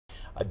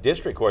A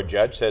district court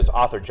judge says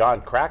author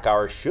John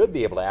Krakauer should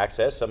be able to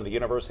access some of the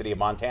University of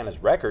Montana's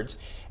records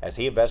as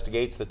he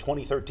investigates the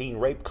 2013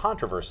 rape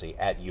controversy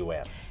at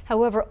UM.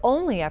 However,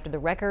 only after the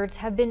records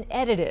have been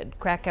edited.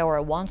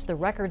 Krakauer wants the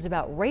records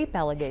about rape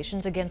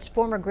allegations against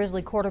former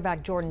Grizzly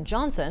quarterback Jordan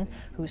Johnson,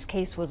 whose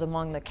case was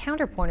among the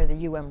counterpoint of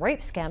the UM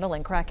rape scandal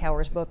in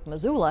Krakauer's book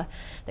Missoula.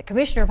 The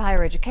Commissioner of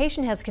Higher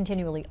Education has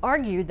continually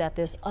argued that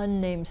this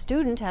unnamed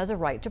student has a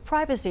right to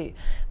privacy.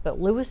 But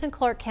Lewis and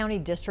Clark County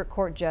District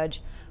Court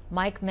Judge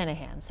Mike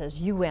Menahan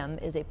says UM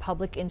is a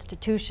public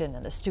institution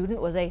and the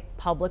student was a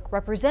public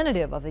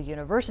representative of the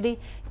university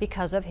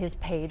because of his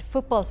paid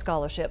football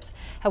scholarships.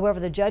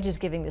 However, the judge is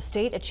giving the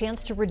state a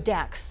chance to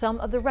redact some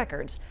of the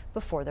records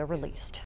before they're released.